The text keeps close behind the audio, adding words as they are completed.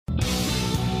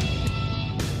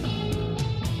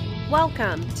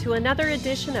Welcome to another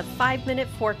edition of 5-Minute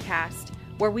Forecast,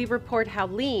 where we report how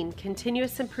lean,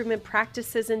 continuous improvement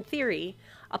practices and theory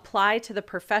apply to the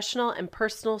professional and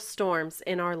personal storms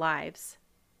in our lives.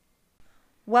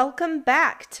 Welcome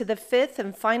back to the fifth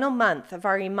and final month of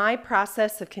our EMI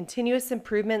process of continuous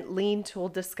improvement lean tool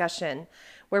discussion,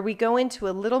 where we go into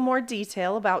a little more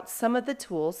detail about some of the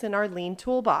tools in our lean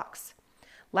toolbox.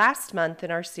 Last month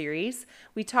in our series,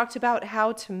 we talked about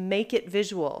how to make it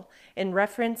visual in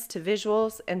reference to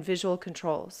visuals and visual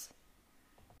controls.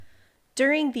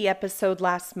 During the episode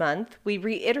last month, we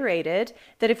reiterated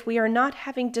that if we are not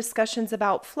having discussions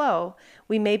about flow,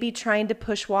 we may be trying to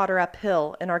push water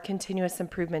uphill in our continuous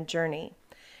improvement journey.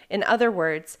 In other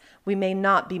words, we may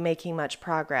not be making much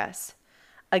progress.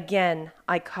 Again,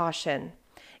 I caution.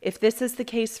 If this is the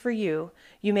case for you,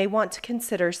 you may want to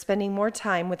consider spending more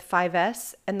time with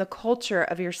 5S and the culture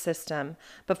of your system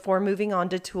before moving on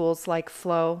to tools like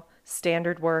flow,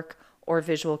 standard work, or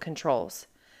visual controls.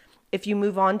 If you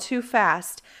move on too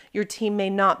fast, your team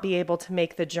may not be able to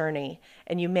make the journey,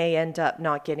 and you may end up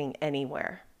not getting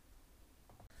anywhere.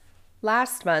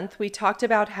 Last month, we talked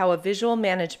about how a visual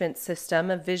management system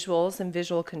of visuals and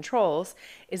visual controls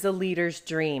is a leader's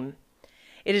dream.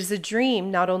 It is a dream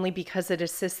not only because it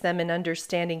assists them in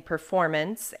understanding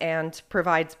performance and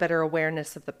provides better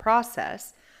awareness of the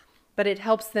process, but it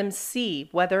helps them see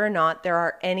whether or not there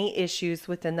are any issues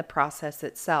within the process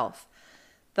itself,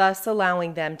 thus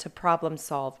allowing them to problem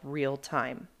solve real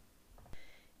time.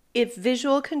 If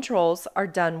visual controls are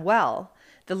done well,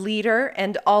 the leader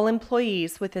and all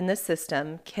employees within the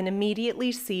system can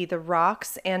immediately see the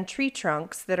rocks and tree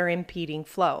trunks that are impeding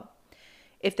flow.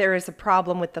 If there is a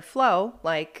problem with the flow,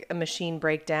 like a machine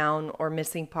breakdown or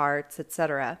missing parts,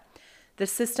 etc., the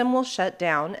system will shut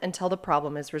down until the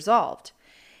problem is resolved.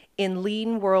 In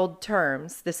lean world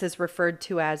terms, this is referred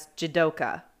to as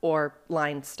Jidoka, or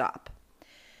line stop.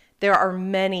 There are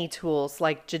many tools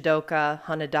like Jidoka,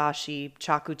 Hanadashi,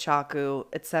 Chaku Chaku,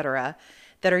 etc.,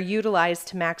 that are utilized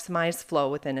to maximize flow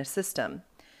within a system.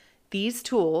 These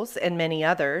tools, and many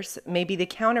others, may be the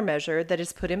countermeasure that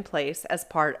is put in place as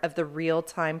part of the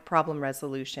real-time problem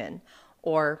resolution,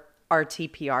 or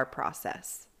RTPR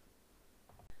process.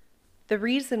 The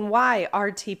reason why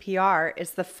RTPR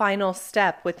is the final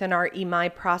step within our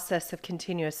EMI process of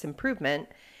continuous improvement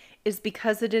is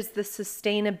because it is the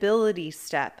sustainability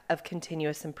step of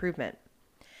continuous improvement.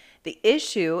 The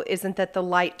issue isn't that the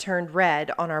light turned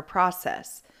red on our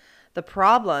process. The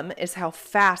problem is how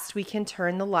fast we can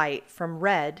turn the light from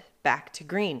red back to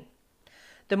green.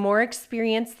 The more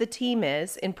experienced the team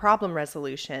is in problem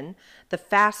resolution, the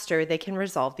faster they can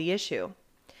resolve the issue.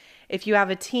 If you have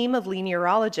a team of lean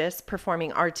urologists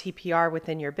performing RTPR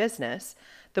within your business,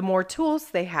 the more tools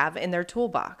they have in their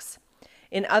toolbox.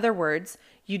 In other words,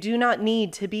 you do not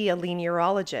need to be a lean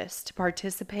urologist to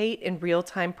participate in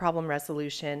real-time problem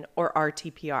resolution or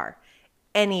RTPR.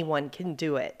 Anyone can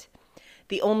do it.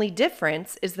 The only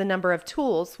difference is the number of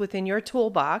tools within your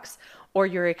toolbox or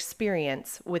your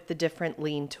experience with the different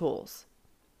lean tools.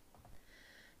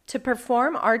 To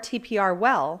perform RTPR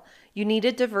well, you need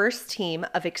a diverse team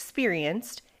of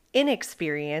experienced,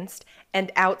 inexperienced,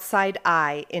 and outside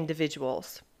eye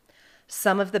individuals.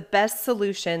 Some of the best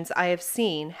solutions I have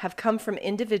seen have come from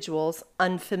individuals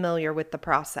unfamiliar with the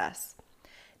process.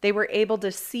 They were able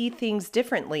to see things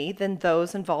differently than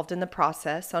those involved in the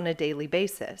process on a daily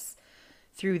basis.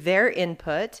 Through their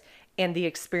input and the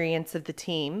experience of the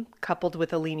team, coupled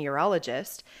with a lean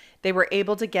urologist, they were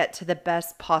able to get to the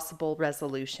best possible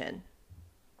resolution.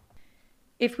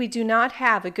 If we do not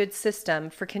have a good system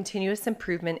for continuous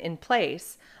improvement in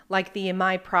place, like the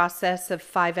EMI process of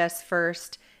 5S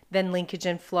first, then linkage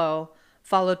and flow,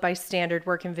 followed by standard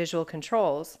work and visual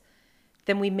controls,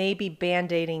 then we may be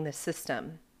band-aiding the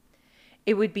system.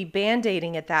 It would be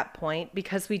band-aiding at that point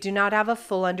because we do not have a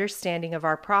full understanding of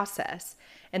our process,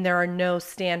 and there are no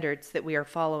standards that we are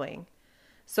following.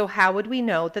 So how would we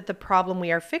know that the problem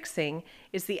we are fixing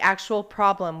is the actual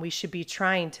problem we should be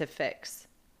trying to fix?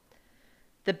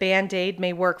 The band-aid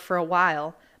may work for a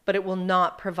while, but it will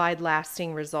not provide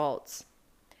lasting results.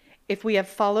 If we have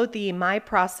followed the EMI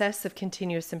process of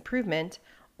continuous improvement,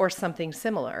 or something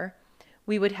similar,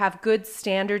 we would have good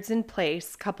standards in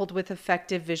place coupled with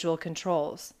effective visual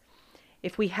controls.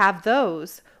 If we have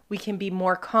those, we can be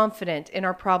more confident in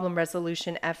our problem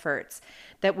resolution efforts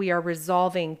that we are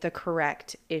resolving the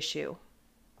correct issue.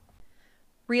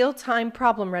 Real-time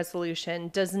problem resolution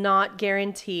does not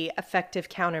guarantee effective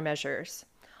countermeasures.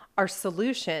 Our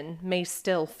solution may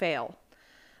still fail.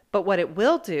 But what it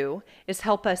will do is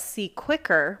help us see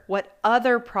quicker what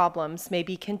other problems may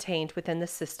be contained within the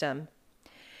system.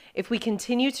 If we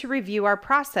continue to review our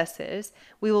processes,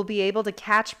 we will be able to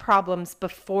catch problems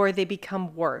before they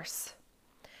become worse.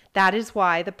 That is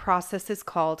why the process is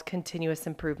called continuous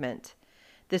improvement.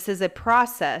 This is a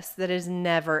process that is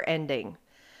never ending.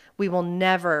 We will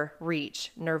never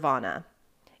reach nirvana.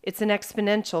 It's an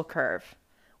exponential curve.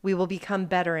 We will become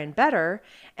better and better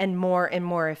and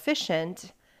more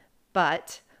efficient,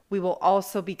 but we will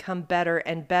also become better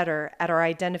and better at our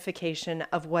identification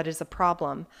of what is a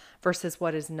problem versus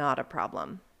what is not a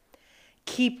problem.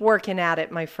 Keep working at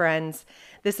it, my friends.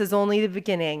 This is only the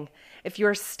beginning. If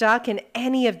you're stuck in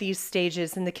any of these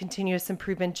stages in the continuous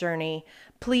improvement journey,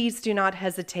 please do not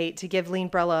hesitate to give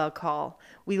Leanbrella a call.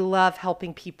 We love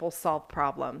helping people solve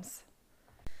problems.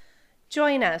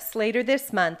 Join us later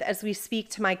this month as we speak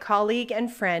to my colleague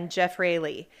and friend Jeff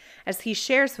Raley, as he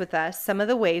shares with us some of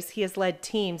the ways he has led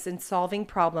teams in solving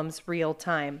problems real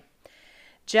time.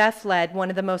 Jeff led one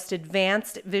of the most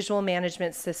advanced visual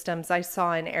management systems I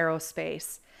saw in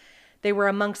aerospace. They were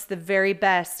amongst the very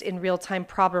best in real-time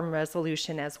problem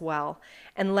resolution as well,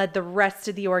 and led the rest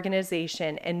of the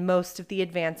organization and most of the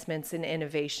advancements in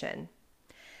innovation.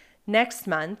 Next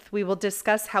month, we will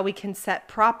discuss how we can set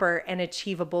proper and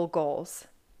achievable goals.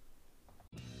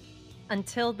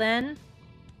 Until then,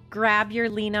 grab your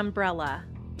Lean umbrella.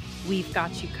 We've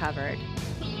got you covered.